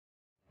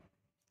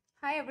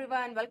Hi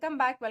everyone, welcome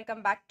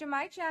back to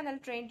my channel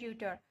Train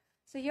Tutor.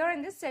 So here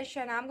in this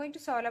session I'm going to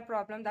solve a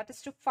problem that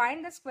is to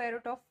find the square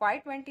root of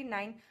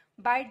 529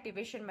 by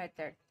division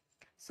method.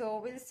 So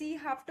we'll see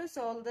how to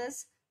solve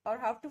this or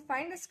how to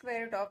find the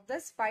square root of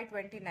this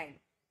 529.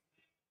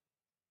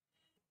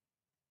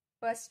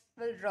 First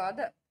we'll draw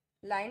the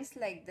lines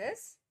like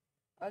this,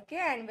 okay,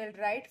 and we'll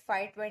write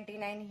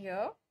 529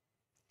 here.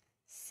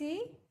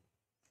 See,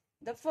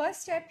 the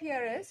first step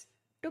here is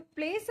to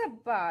place a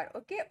bar,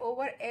 okay,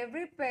 over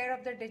every pair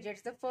of the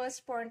digits. The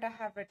first point I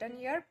have written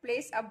here,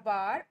 place a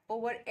bar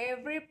over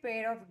every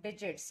pair of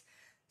digits.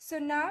 So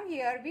now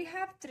here we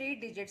have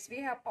 3 digits. We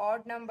have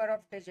odd number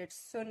of digits.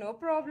 So no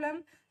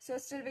problem. So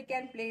still we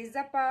can place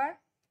the bar.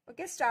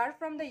 Okay, start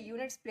from the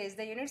units place.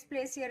 The units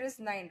place here is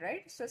 9,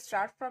 right? So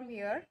start from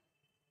here.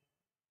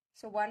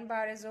 So 1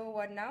 bar is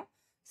over now.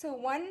 So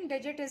 1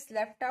 digit is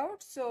left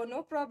out. So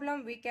no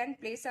problem. We can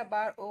place a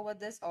bar over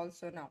this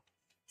also now.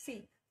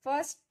 See,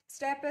 first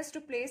step is to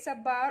place a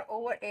bar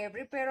over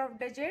every pair of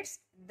digits.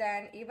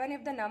 Then even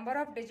if the number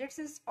of digits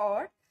is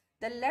odd,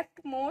 the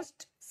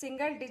leftmost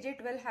single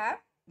digit will have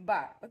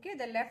bar. Okay,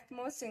 the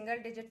leftmost single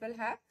digit will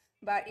have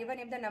bar even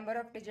if the number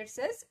of digits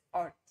is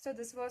odd. So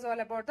this was all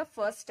about the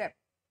first step.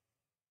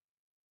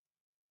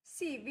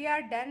 See, we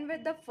are done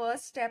with the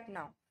first step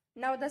now.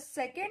 Now the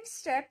second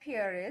step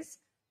here is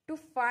to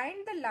find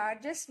the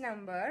largest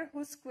number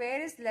whose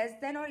square is less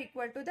than or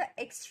equal to the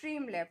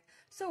extreme left.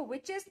 So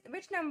which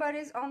number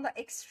is on the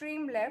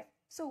extreme left?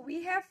 So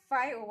we have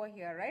 5 over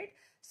here, right?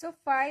 So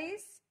 5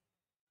 is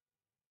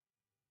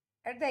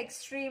at the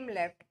extreme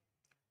left.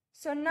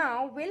 So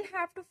now we'll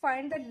have to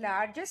find the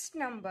largest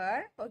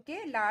number,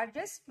 okay,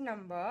 largest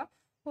number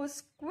whose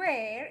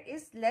square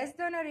is less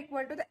than or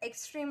equal to the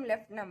extreme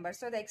left number.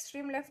 So the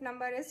extreme left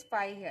number is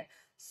 5 here.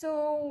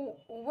 So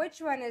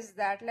which one is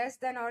that? Less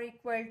than or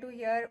equal to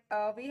here?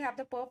 We have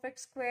the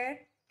perfect square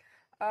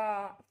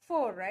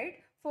 4, right?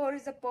 4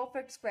 is the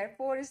perfect square.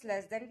 4 is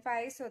less than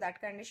 5. So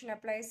that condition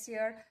applies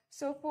here.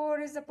 So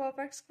 4 is the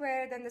perfect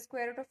square. Then the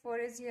square root of 4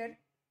 is here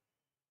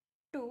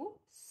 2.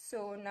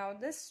 So now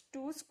this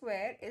 2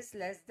 square is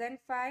less than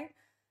 5.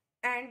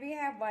 And we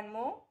have one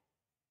more.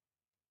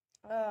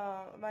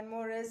 One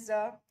more is,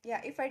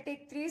 if I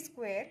take 3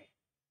 square,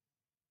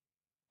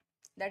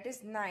 that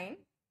is 9.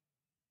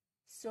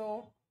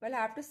 So we'll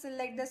have to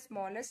select the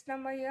smallest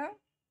number here,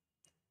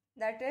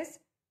 that is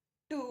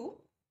 2.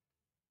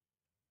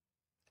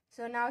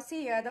 So now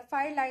see here, the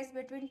 5 lies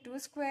between 2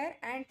 square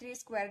and 3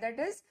 square, that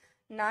is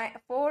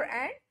 4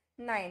 and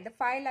 9. The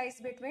 5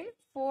 lies between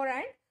 4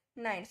 and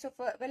 9. So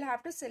we'll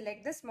have to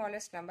select the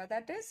smallest number,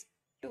 that is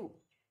 2.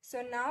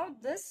 So now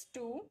this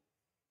 2,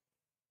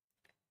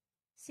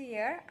 see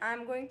here, I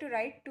am going to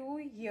write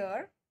 2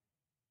 here.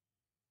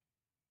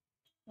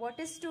 What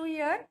is 2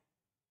 here?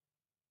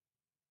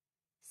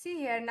 See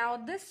here, now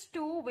this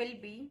 2 will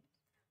be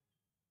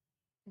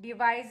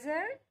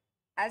divisor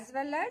as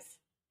well as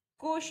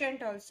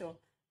quotient also.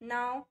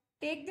 Now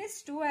take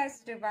this 2 as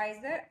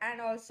divisor and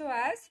also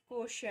as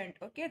quotient.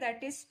 Okay,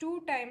 that is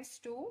 2 times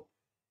 2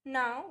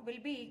 now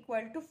will be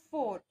equal to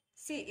 4.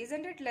 See,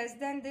 isn't it less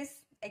than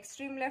this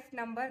extreme left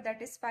number,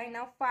 that is 5?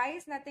 Now 5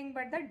 is nothing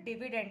but the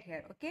dividend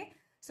here. Okay,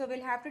 so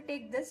we'll have to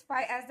take this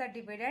 5 as the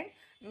dividend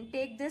and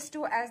take this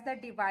 2 as the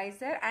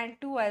divisor and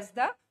 2 as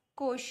the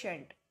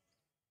quotient.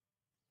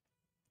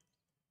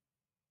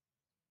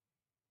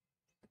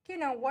 Okay,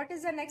 now what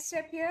is the next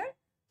step here?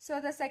 So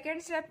the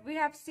second step we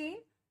have seen,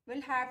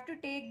 we'll have to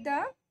take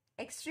the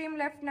extreme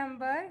left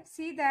number.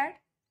 See that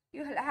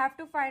you have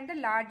to find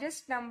the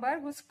largest number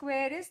whose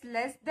square is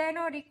less than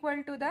or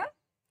equal to the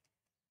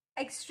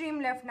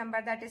extreme left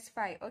number, that is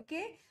 5.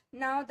 Okay,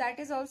 now that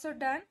is also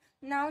done.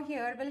 Now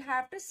here we'll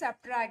have to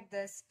subtract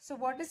this. So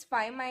what is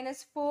 5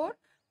 minus 4?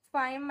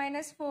 5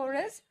 minus 4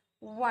 is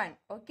 1.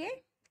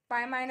 Okay,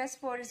 5 minus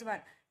 4 is 1.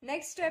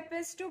 Next step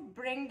is to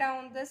bring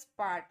down this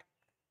part,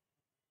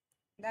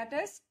 that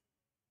is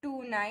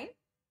 29.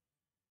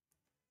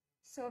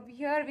 So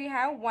here we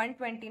have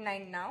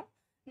 129 now.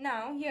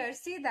 Now here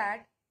see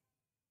that,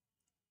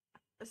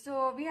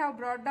 so we have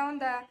brought down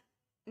the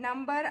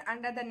number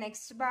under the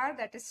next bar,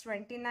 that is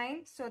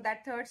 29. So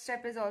that third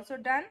step is also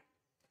done.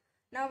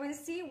 Now we'll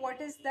see what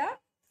is the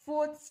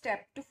fourth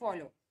step to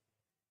follow.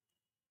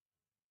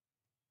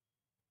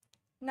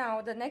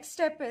 Now the next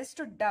step is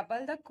to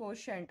double the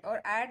quotient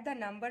or add the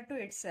number to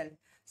itself.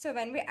 So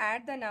when we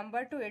add the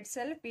number to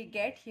itself, we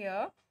get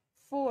here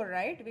 4,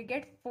 right? We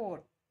get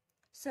 4.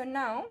 So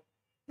now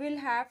we'll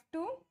have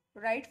to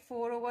write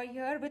 4 over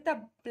here with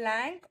a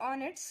blank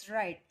on its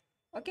right.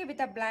 Okay, with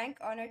a blank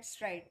on its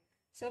right.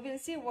 So we'll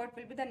see what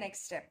will be the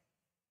next step.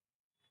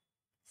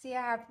 See,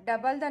 I have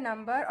double the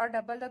number or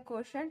double the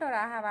quotient, or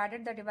I have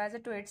added the divisor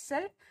to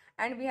itself,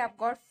 and we have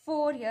got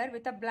 4 here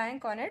with a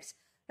blank on its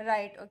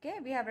right. Okay,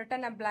 we have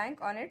written a blank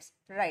on its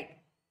right.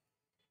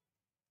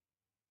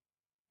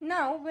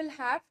 Now we'll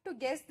have to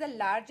guess the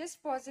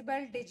largest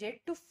possible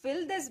digit to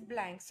fill this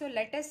blank. So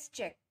let us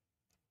check.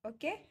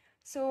 Okay,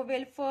 so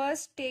we'll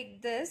first take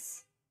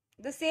this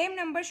The same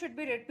number should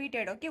be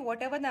repeated, okay?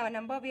 Whatever the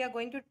number we are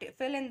going to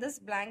fill in this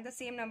blank, the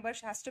same number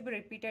has to be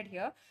repeated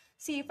here.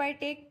 See, if I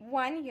take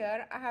 1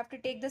 here, I have to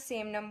take the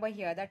same number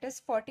here. That is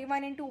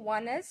 41 into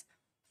 1 is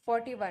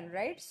 41,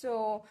 right?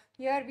 So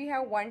here we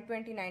have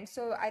 129.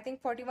 So I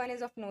think 41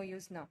 is of no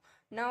use now.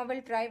 Now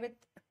we'll try with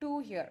 2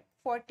 here.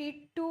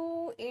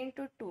 42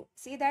 into 2.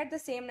 See that the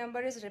same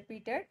number is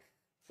repeated.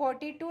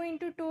 42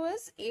 into 2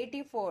 is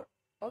 84.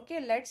 Okay,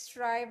 let's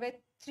try with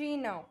 3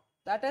 now.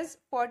 That is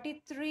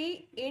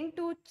 43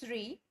 into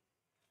 3.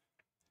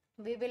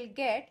 We will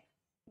get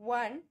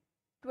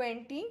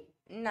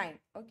 129.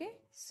 Okay,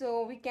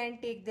 so we can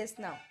take this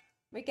now.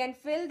 We can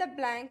fill the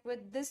blank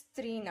with this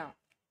 3 now.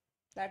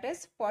 That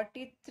is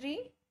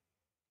 43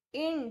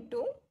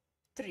 into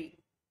 3.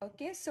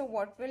 Okay, so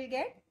what we'll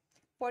get?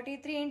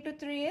 43 into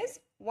 3 is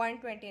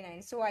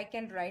 129. So I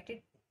can write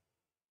it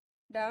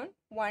down,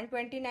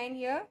 129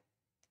 here.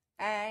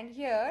 And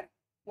here,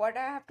 what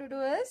I have to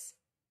do is,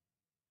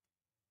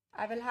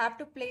 I will have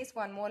to place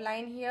one more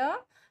line here,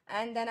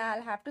 and then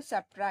I'll have to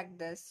subtract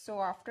this. So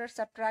after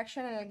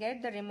subtraction, I'll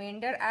get the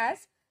remainder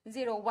as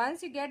 0.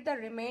 Once you get the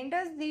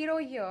remainder 0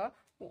 here,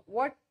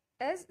 what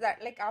is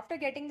that? Like after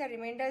getting the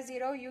remainder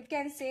 0, you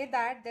can say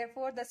that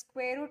therefore the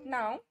square root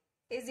now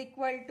is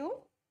equal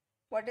to,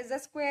 what is the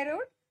square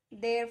root?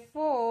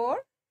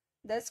 Therefore,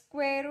 the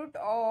square root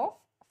of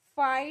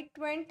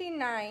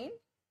 529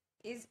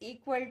 is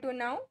equal to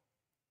now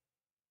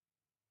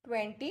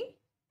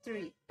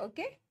 23.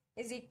 Okay,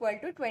 is equal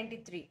to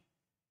 23.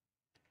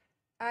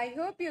 I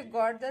hope you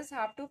got this,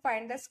 how to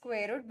find the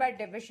square root by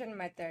division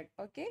method.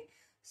 Okay,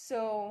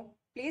 so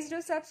please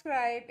do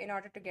subscribe in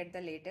order to get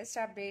the latest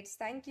updates.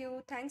 Thank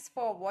you. Thanks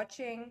for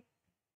watching.